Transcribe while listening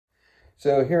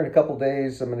So here in a couple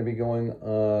days, I'm going to be going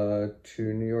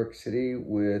to New York City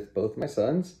with both my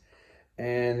sons.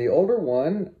 And the older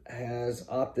one has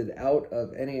opted out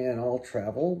of any and all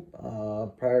travel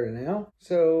prior to now.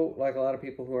 So like a lot of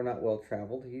people who are not well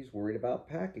traveled, he's worried about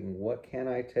packing. What can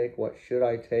I take? What should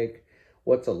I take?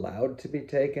 What's allowed to be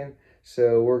taken?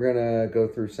 So we're going to go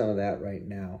through some of that right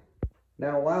now.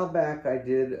 Now, a while back, I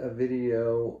did a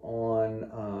video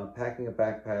on packing a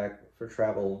backpack for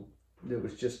travel that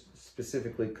was just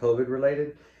specifically COVID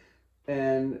related.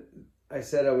 And I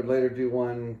said I would later do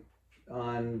one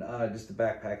on just the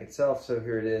backpack itself. So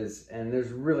here it is. And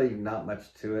there's really not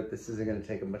much to it. This isn't going to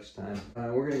take much time.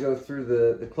 We're going to go through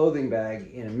the clothing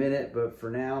bag in a minute. But for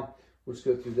now, we'll just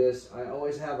go through this. I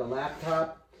always have a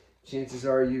laptop. Chances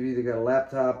are you've either got a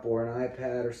laptop or an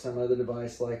iPad or some other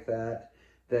device like that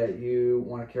you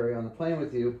want to carry on the plane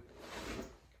with you.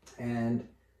 And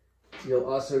you'll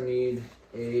also need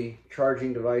a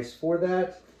charging device for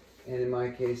that. And in my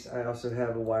case, I also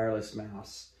have a wireless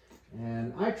mouse.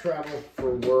 And I travel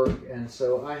for work, and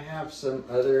so I have some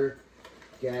other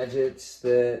gadgets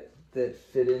that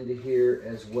fit into here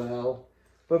as well.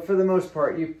 But for the most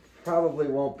part, you probably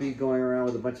won't be going around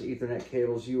with a bunch of Ethernet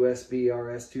cables, USB,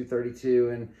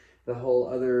 RS-232, and the whole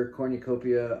other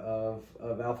cornucopia of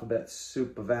alphabet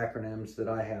soup of acronyms that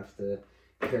I have to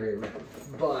carry around.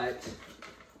 But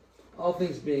all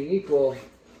things being equal,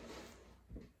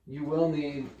 you will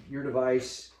need your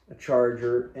device, a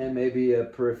charger, and maybe a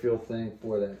peripheral thing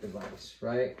for that device,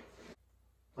 right?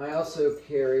 I also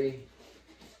carry,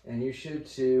 and you should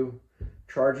too,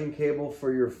 charging cable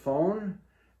for your phone,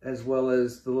 as well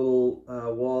as the little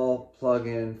wall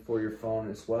plug-in for your phone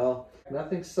as well.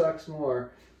 Nothing sucks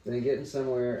more than getting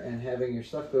somewhere and having your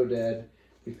stuff go dead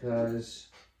because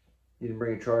you didn't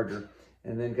bring a charger.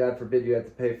 And then God forbid you have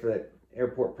to pay for that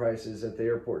airport prices at the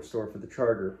airport store for the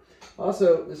charger.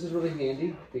 Also, this is really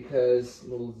handy because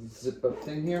little zip up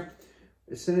thing here.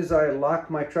 As soon as I lock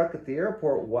my truck at the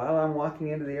airport while I'm walking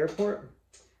into the airport,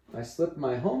 I slip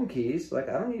my home keys. Like,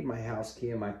 I don't need my house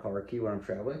key and my car key when I'm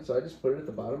traveling, so I just put it at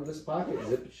the bottom of this pocket,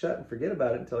 zip it shut, and forget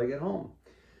about it until I get home.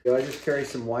 So I just carry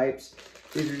some wipes.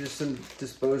 These are just some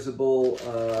disposable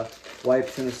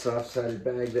wipes in a soft-sided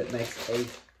bag that makes a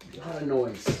lot of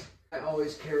noise. I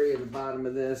always carry at the bottom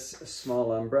of this a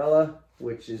small umbrella,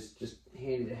 which is just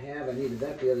handy to have. I needed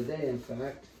that the other day, in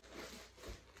fact.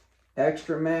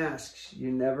 Extra masks.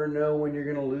 You never know when you're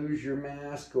going to lose your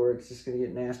mask or it's just going to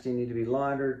get nasty and need to be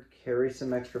laundered. Carry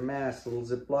some extra masks. A little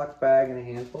Ziploc bag and a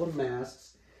handful of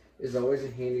masks is always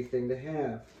a handy thing to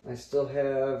have. I still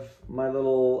have my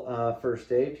little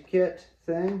first aid kit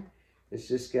thing. It's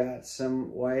just got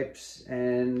some wipes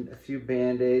and a few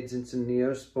Band-Aids and some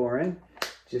Neosporin,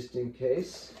 just in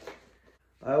case.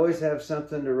 I always have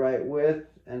something to write with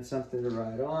and something to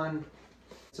write on.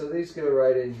 So these go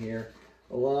right in here,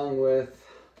 along with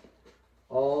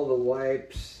all the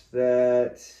wipes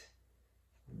that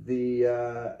the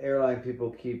airline people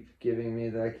keep giving me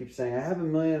that I keep saying, I have a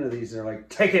million of these. And they're like,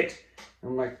 take it.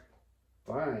 I'm like,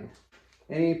 fine.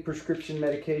 Any prescription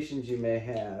medications you may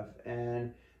have,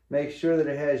 and make sure that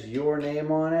it has your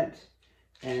name on it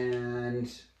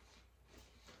and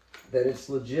that it's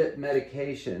legit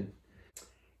medication.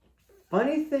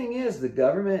 Funny thing is, the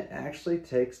government actually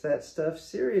takes that stuff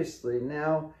seriously.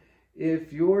 Now,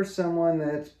 if you're someone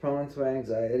that's prone to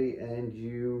anxiety and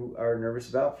you are nervous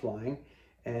about flying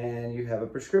and you have a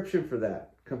prescription for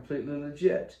that, completely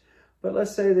legit. But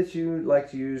let's say that you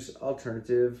like to use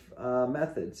alternative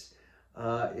methods.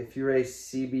 If you're a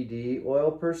CBD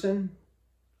oil person,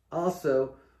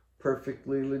 also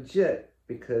perfectly legit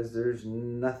because there's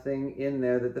nothing in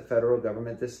there that the federal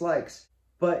government dislikes.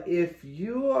 But if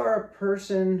you are a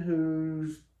person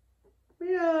who's,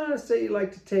 say you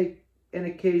like to take an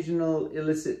occasional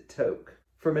illicit toke,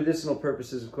 for medicinal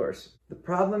purposes, of course. The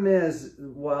problem is,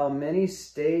 while many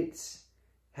states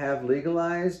have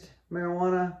legalized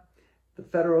marijuana, the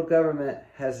federal government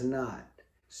has not.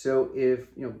 So if,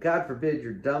 God forbid,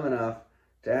 you're dumb enough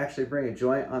to actually bring a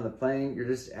joint on the plane, you're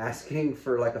just asking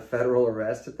for like a federal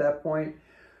arrest at that point.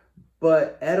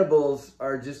 But edibles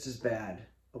are just as bad,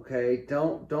 okay?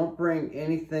 Don't bring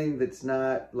anything that's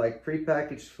not like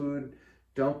prepackaged food.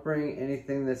 Don't bring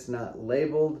anything that's not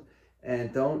labeled,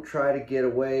 and don't try to get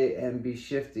away and be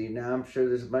shifty. Now, I'm sure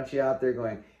there's a bunch of you out there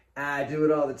going, I do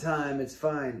it all the time, it's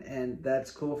fine, and that's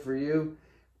cool for you,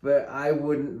 but I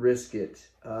wouldn't risk it.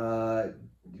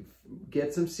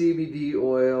 Get some CBD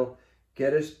oil,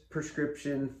 get a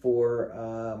prescription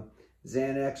for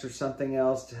Xanax or something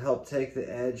else to help take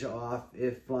the edge off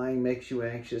if flying makes you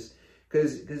anxious.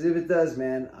 Because if it does,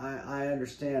 man, I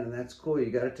understand, and that's cool.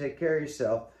 You got to take care of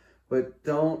yourself. but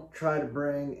don't try to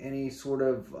bring any sort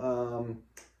of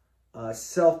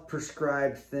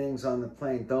self-prescribed things on the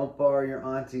plane. Don't borrow your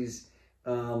auntie's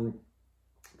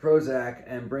Prozac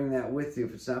and bring that with you.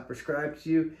 If it's not prescribed to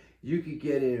you, you could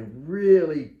get in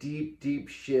really deep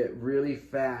shit really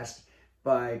fast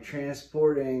by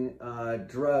transporting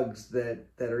drugs that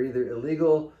are either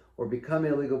illegal or become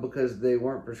illegal because they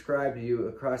weren't prescribed to you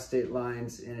across state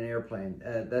lines in an airplane.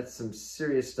 That's some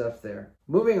serious stuff there.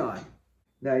 Moving on.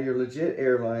 Now, your legit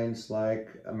airlines like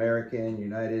American,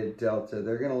 United, Delta,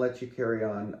 they're going to let you carry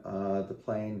on the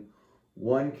plane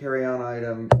one carry-on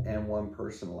item and one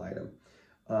personal item.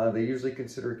 They usually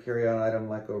consider a carry-on item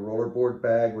like a rollerboard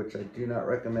bag, which I do not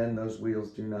recommend. Those wheels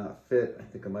do not fit. I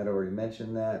think I might already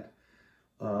mention that.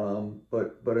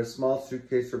 But a small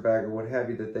suitcase or bag or what have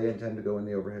you that they intend to go in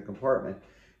the overhead compartment.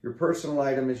 Your personal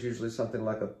item is usually something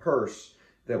like a purse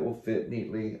that will fit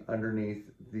neatly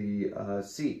underneath the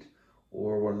seat,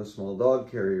 or one of the small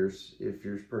dog carriers if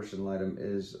your personal item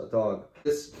is a dog.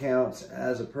 This counts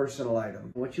as a personal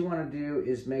item. What you want to do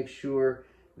is make sure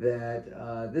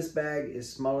that this bag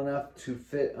is small enough to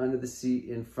fit under the seat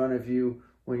in front of you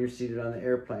when you're seated on the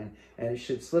airplane. And it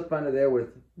should slip under there with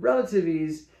relative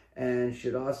ease, and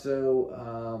should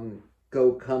also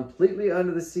go completely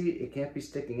under the seat. It can't be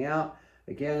sticking out.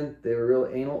 Again, they were real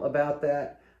anal about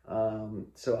that.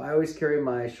 So I always carry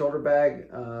my shoulder bag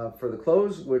for the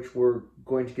clothes, which we're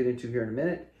going to get into here in a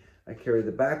minute. I carry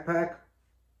the backpack.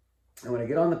 And when I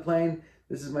get on the plane,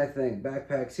 this is my thing.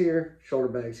 Backpack's here, shoulder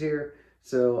bag's here.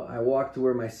 So I walk to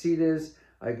where my seat is.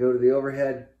 I go to the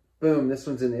overhead. Boom, this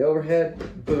one's in the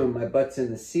overhead. Boom, my butt's in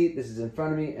the seat. This is in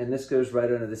front of me, and this goes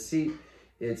right under the seat.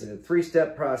 It's a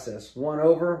three-step process. One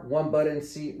over, one butt in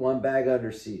seat, one bag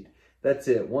under seat. That's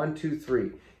it. 1, 2,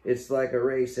 3. It's like a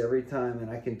race every time,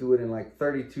 and I can do it in like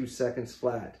 32 seconds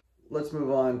flat. Let's move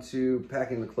on to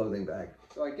packing the clothing bag.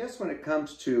 So I guess when it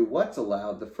comes to what's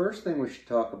allowed, the first thing we should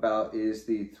talk about is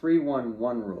the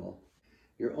 3-1-1 rule.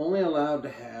 You're only allowed to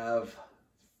have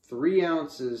 3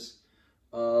 ounces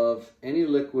of any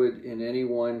liquid in any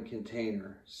one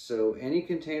container. So any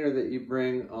container that you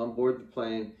bring on board the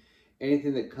plane,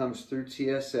 anything that comes through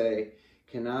TSA,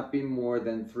 cannot be more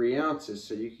than 3 ounces.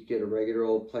 So you could get a regular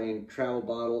old plain travel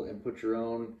bottle and put your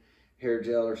own hair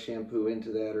gel or shampoo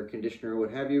into that, or conditioner, or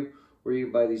what have you, or you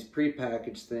can buy these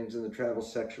pre-packaged things in the travel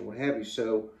section, what have you.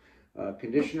 So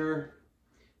conditioner,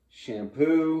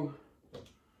 shampoo,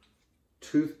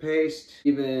 toothpaste,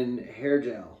 even hair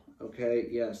gel. Okay,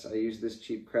 yes, I use this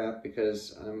cheap crap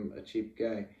because I'm a cheap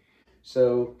guy.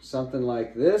 So something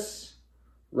like this,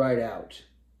 right out.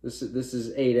 This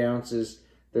is 8 ounces.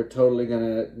 They're totally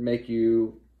gonna make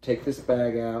you take this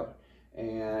bag out,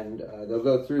 and they'll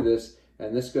go through this,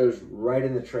 and this goes right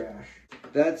in the trash.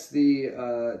 That's the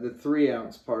 3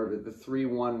 ounce part of it, the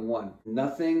 3-1-1.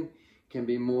 Nothing can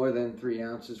be more than 3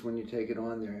 ounces when you take it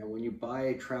on there. And when you buy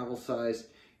a travel size,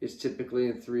 it's typically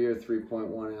in 3 or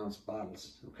 3.1 ounce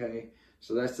bottles, okay?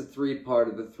 So that's the 3 part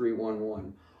of the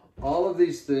 3-1-1. All of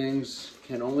these things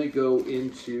can only go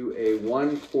into a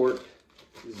 1-quart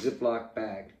Ziploc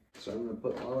bag. So I'm gonna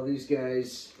put all of these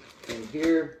guys in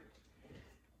here.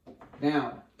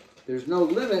 Now, there's no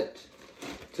limit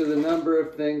to the number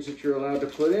of things that you're allowed to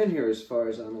put in here as far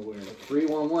as I'm aware.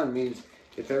 3-1-1 means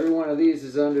if every one of these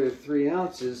is under 3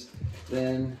 ounces,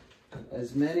 then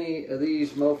as many of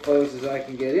these mofos as I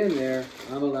can get in there,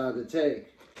 I'm allowed to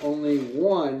take. Only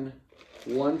one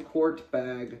 1-quart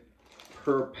bag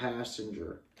per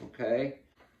passenger, okay?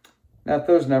 Now, if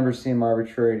those numbers seem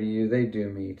arbitrary to you, they do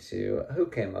me too. Who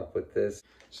came up with this?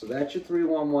 So that's your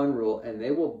 3-1-1 rule, and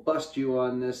they will bust you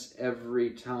on this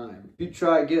every time. If you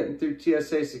try getting through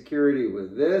TSA security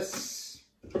with this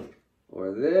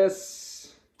or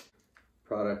this,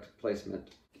 product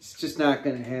placement, it's just not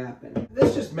going to happen.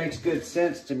 This just makes good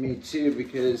sense to me too,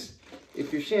 because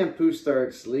if your shampoo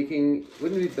starts leaking,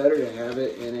 wouldn't it be better to have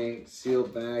it in a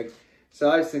sealed bag?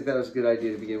 So I just think that was a good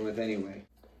idea to begin with anyway.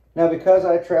 Now, because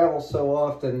I travel so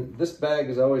often, this bag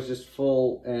is always just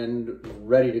full and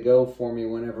ready to go for me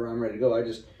whenever I'm ready to go. I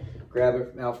just grab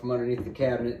it out from underneath the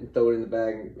cabinet and throw it in the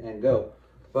bag and go.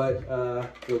 But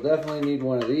you'll definitely need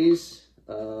one of these.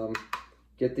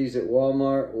 Get these at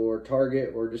Walmart or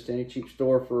Target or just any cheap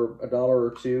store for $1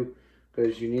 or $2,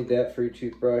 because you need that for your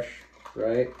toothbrush,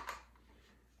 right?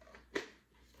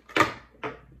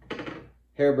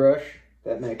 Hairbrush,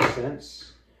 that makes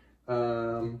sense.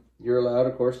 You're allowed,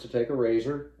 of course, to take a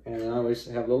razor, and I always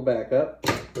have a little backup.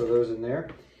 Throw those in there.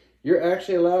 You're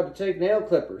actually allowed to take nail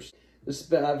clippers.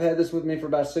 I've had this with me for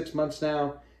about 6 months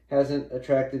now. Hasn't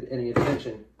attracted any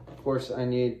attention. Of course, I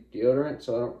need deodorant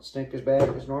so I don't stink as bad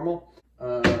as normal.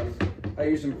 I I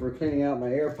use them for cleaning out my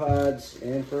AirPods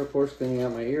and for, of course, cleaning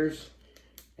out my ears.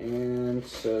 And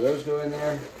so those go in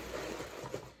there.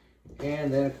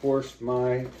 And then, of course,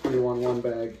 my 311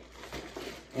 bag.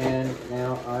 And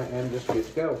now I am just good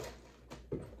to go.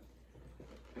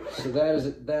 So that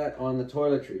is that on the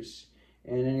toiletries.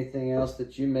 And anything else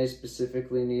that you may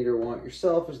specifically need or want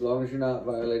yourself, as long as you're not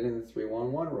violating the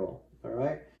 311 rule. All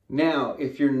right? Now,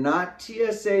 if you're not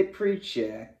TSA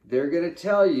pre-check, they're going to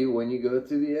tell you when you go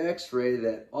through the x-ray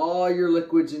that all your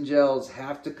liquids and gels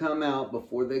have to come out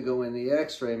before they go in the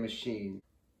x-ray machine.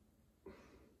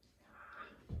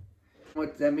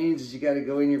 What that means is you got to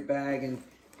go in your bag and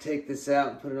take this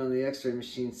out and put it on the x-ray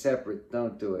machine separate.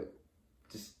 Don't do it.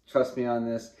 Just trust me on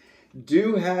this.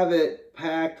 Do have it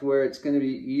packed where it's going to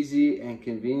be easy and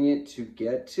convenient to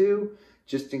get to,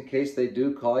 just in case they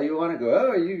do call you on it. Go,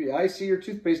 oh, I see your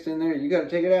toothpaste in there. You got to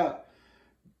take it out.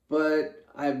 But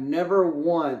I've never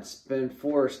once been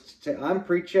forced to. I'm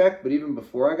pre-check, but even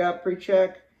before I got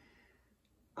pre-check,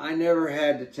 I never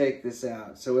had to take this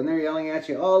out. So when they're yelling at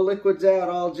you, all liquids out,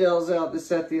 all gels out, this,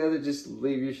 that, the other, just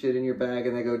leave your shit in your bag.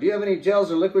 And they go, do you have any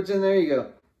gels or liquids in there? You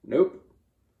go, nope.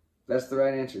 That's the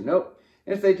right answer. Nope.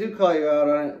 And if they do call you out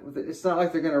on it, it's not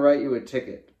like they're going to write you a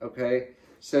ticket, okay?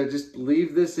 So just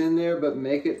leave this in there, but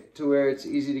make it to where it's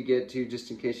easy to get to, just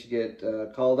in case you get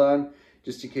called on,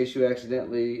 just in case you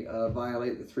accidentally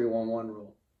violate the 311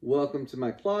 rule. Welcome to my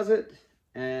closet.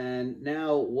 And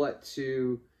now what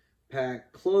to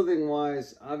pack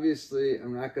clothing-wise. Obviously,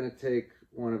 I'm not going to take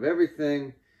one of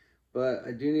everything, but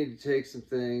I do need to take some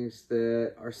things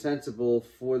that are sensible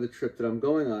for the trip that I'm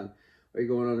going on. Are you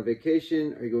going on a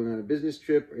vacation? Are you going on a business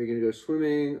trip? Are you going to go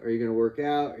swimming? Are you going to work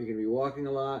out? Are you going to be walking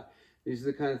a lot? These are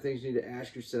the kind of things you need to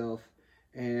ask yourself.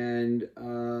 And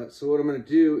so what I'm going to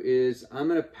do is I'm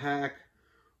going to pack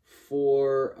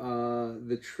for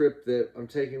the trip that I'm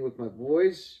taking with my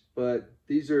boys. But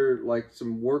these are like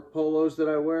some work polos that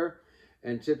I wear.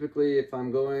 And typically if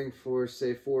I'm going for,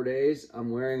 say, 4 days,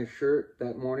 I'm wearing a shirt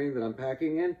that morning that I'm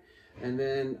packing in. And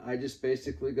then I just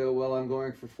basically go, well, I'm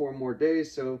going for 4 more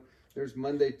days. So there's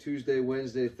Monday, Tuesday,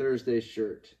 Wednesday, Thursday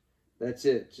shirt. That's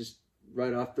it, just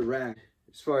right off the rack.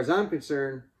 As far as I'm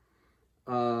concerned,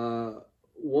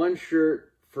 1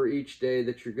 shirt for each day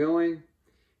that you're going,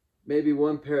 maybe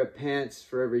 1 pair of pants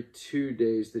for every 2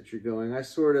 days that you're going. I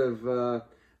sort of,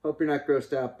 hope you're not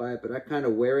grossed out by it, but I kind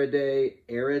of wear a day,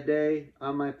 air a day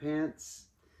on my pants.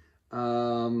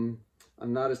 I'm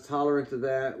not as tolerant of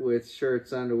that with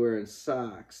shirts, underwear, and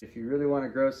socks. If you really want to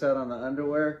gross out on the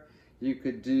underwear, you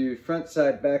could do front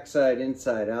side, back side,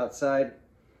 inside, outside,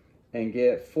 and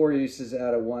get 4 uses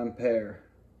out of 1 pair.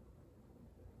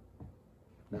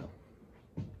 No.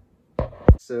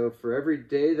 So for every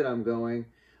day that I'm going,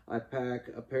 I pack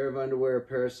a pair of underwear, a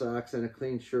pair of socks, and a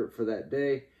clean shirt for that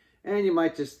day. And you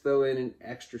might just throw in an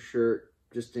extra shirt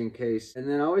just in case. And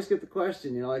then I always get the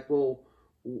question, you know, like, well,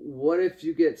 what if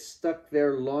you get stuck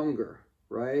there longer,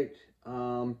 right?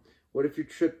 What if your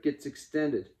trip gets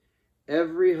extended?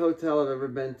 Every hotel I've ever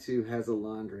been to has a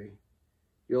laundry.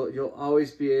 You'll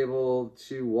always be able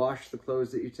to wash the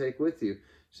clothes that you take with you.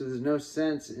 So there's no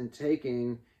sense in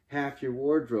taking half your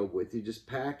wardrobe with you. Just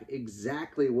pack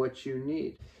exactly what you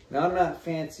need. Now, I'm not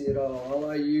fancy at all. All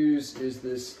I use is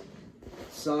this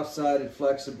soft-sided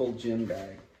flexible gym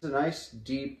bag. It's a nice,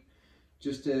 deep,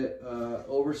 just a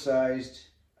oversized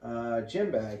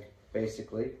gym bag,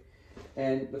 basically.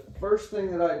 And the first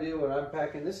thing that I do when I'm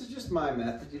packing, this is just my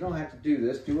method. You don't have to do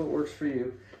this. Do what works for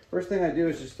you. First thing I do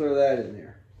is just throw that in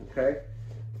there, okay?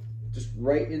 Just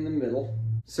right in the middle.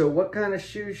 So what kind of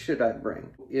shoes should I bring?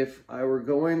 If I were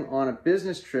going on a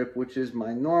business trip, which is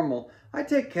my normal, I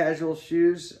take casual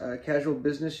shoes, casual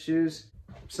business shoes,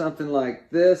 something like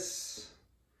this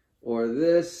or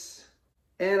this.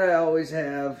 And I always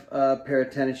have a pair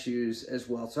of tennis shoes as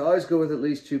well. So I always go with at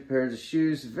least 2 pairs of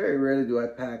shoes. Very rarely do I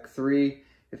pack 3.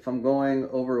 If I'm going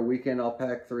over a weekend, I'll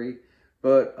pack 3.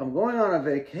 But I'm going on a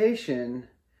vacation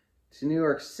to New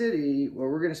York City where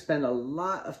we're going to spend a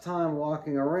lot of time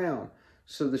walking around.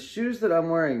 So the shoes that I'm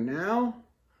wearing now,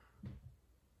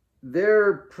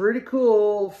 they're pretty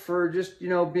cool for just, you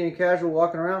know, being casual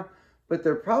walking around, but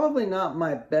they're probably not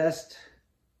my best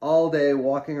all day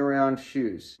walking around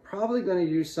shoes. Probably going to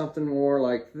use something more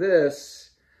like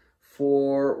this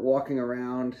for walking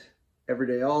around every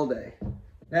day, all day.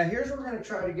 Now here's where we're going to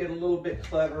try to get a little bit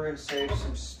clever and save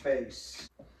some space.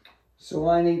 So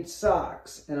I need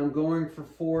socks, and I'm going for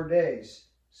 4 days.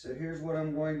 So here's what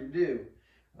I'm going to do.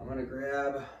 I'm going to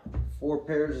grab 4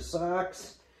 pairs of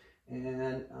socks,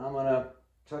 and I'm going to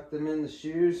tuck them in the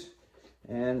shoes.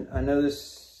 And I know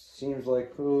this seems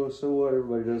like, oh, so what,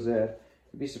 everybody does that.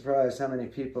 You'd be surprised how many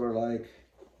people are like,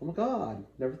 Oh my God,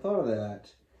 never thought of that.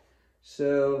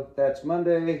 So that's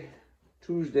Monday,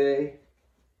 Tuesday,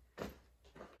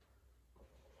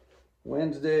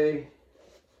 Wednesday,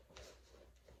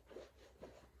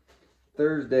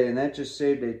 Thursday, and that just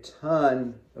saved a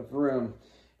ton of room.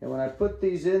 And when I put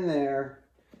these in there,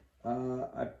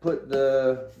 I put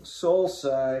the sole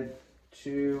side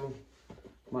to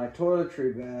my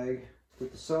toiletry bag,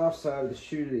 with the soft side of the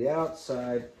shoe to the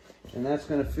outside, and that's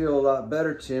going to feel a lot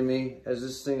better to me as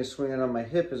this thing is swinging on my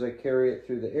hip as I carry it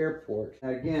through the airport. Now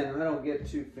again, I don't get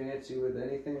too fancy with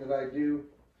anything that I do,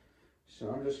 so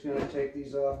I'm just going to take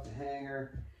these off the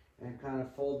hanger and kind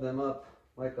of fold them up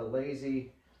like a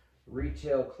lazy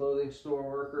retail clothing store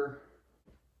worker.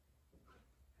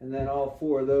 And then all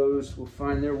four of those will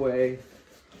find their way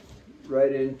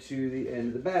right into the end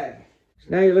of the bag. So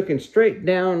now you're looking straight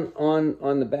down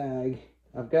on the bag.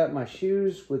 I've got my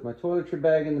shoes with my toiletry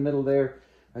bag in the middle there.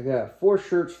 I got 4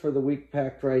 shirts for the week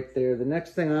packed right there. The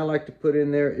next thing I like to put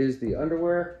in there is the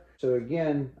underwear. So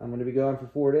again, I'm going to be gone for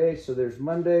 4 days. So there's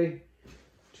Monday,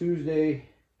 Tuesday,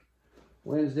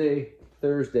 Wednesday,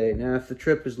 Thursday. Now if the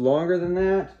trip is longer than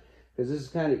that, because this is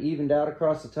kind of evened out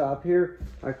across the top here,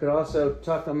 I could also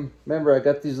tuck them. Remember, I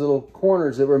got these little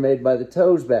corners that were made by the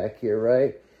toes back here,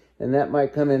 right? And that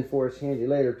might come in for us handy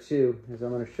later too, as I'm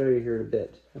going to show you here in a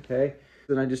bit, okay?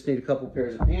 Then I just need a couple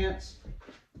pairs of pants.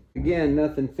 Again,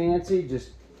 nothing fancy, just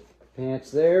pants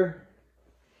there,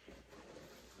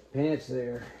 pants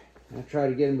there. I try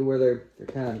to get them to where they're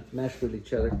kind of meshed with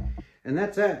each other. And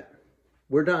that's it.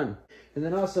 We're done. And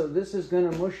then also, this is going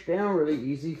to mush down really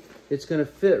easy. It's going to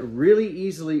fit really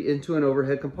easily into an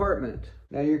overhead compartment.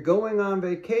 Now you're going on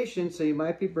vacation, so you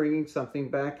might be bringing something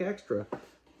back extra.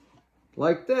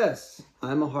 Like this.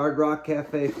 I'm a Hard Rock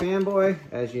Cafe fanboy,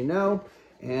 as you know,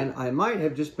 and I might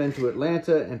have just been to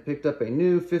Atlanta and picked up a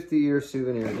new 50-year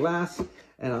souvenir glass,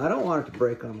 and I don't want it to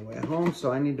break on the way home,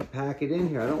 so I need to pack it in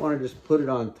here. I don't want to just put it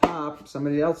on top.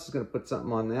 Somebody else is going to put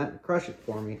something on that and crush it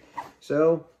for me.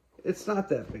 So it's not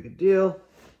that big a deal.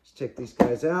 Just take these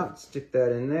guys out, stick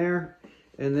that in there,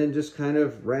 and then just kind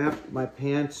of wrap my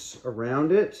pants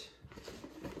around it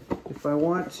if I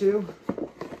want to.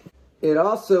 It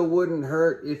also wouldn't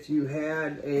hurt if you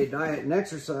had a diet and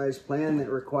exercise plan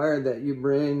that required that you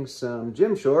bring some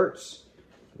gym shorts,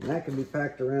 and that can be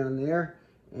packed around there,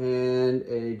 and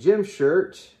a gym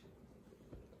shirt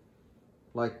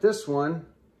like this one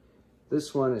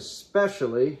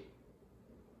especially,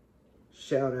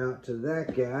 shout out to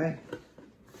that guy,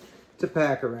 to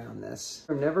pack around this.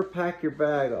 Never pack your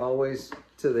bag always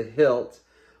to the hilt,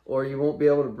 or you won't be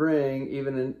able to bring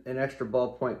even an extra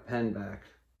ballpoint pen back.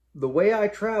 The way I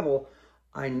travel,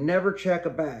 I never check a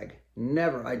bag.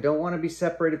 Never. I don't want to be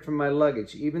separated from my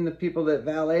luggage. Even the people that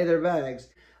valet their bags,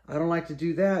 I don't like to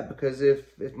do that, because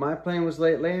if my plane was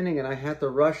late landing and I had to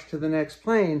rush to the next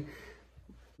plane,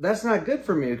 that's not good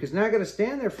for me, because now I got to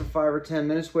stand there for 5 or 10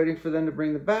 minutes waiting for them to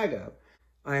bring the bag up.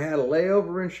 I had a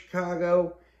layover in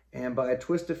Chicago, and by a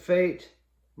twist of fate,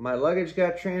 my luggage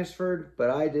got transferred, but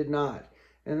I did not.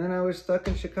 And then I was stuck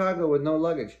in Chicago with no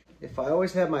luggage. If I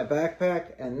always have my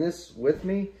backpack and this with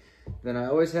me, then I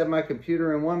always have my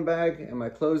computer in one bag and my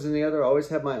clothes in the other. I always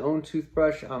have my own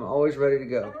toothbrush. I'm always ready to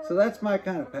go. So that's my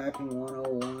kind of packing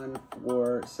 101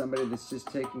 for somebody that's just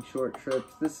taking short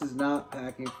trips. This is not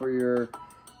packing for your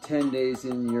 10 days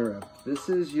in Europe. This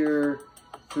is your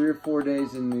 3 or 4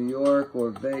 days in New York or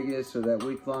Vegas, or that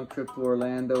week-long trip to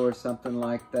Orlando or something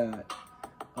like that.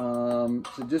 So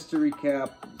just to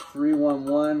recap,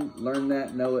 311, learn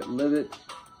that, know it, live it.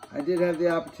 I did have the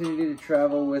opportunity to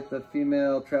travel with a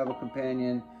female travel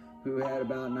companion who had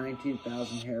about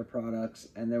 19,000 hair products,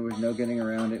 and there was no getting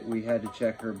around it. We had to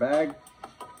check her bag,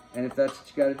 and if that's what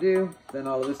you got to do, then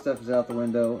all of this stuff is out the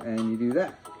window and you do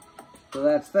that. So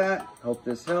that's that. Hope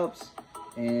this helps,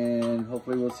 and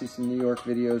hopefully we'll see some New York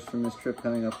videos from this trip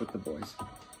coming up with the boys.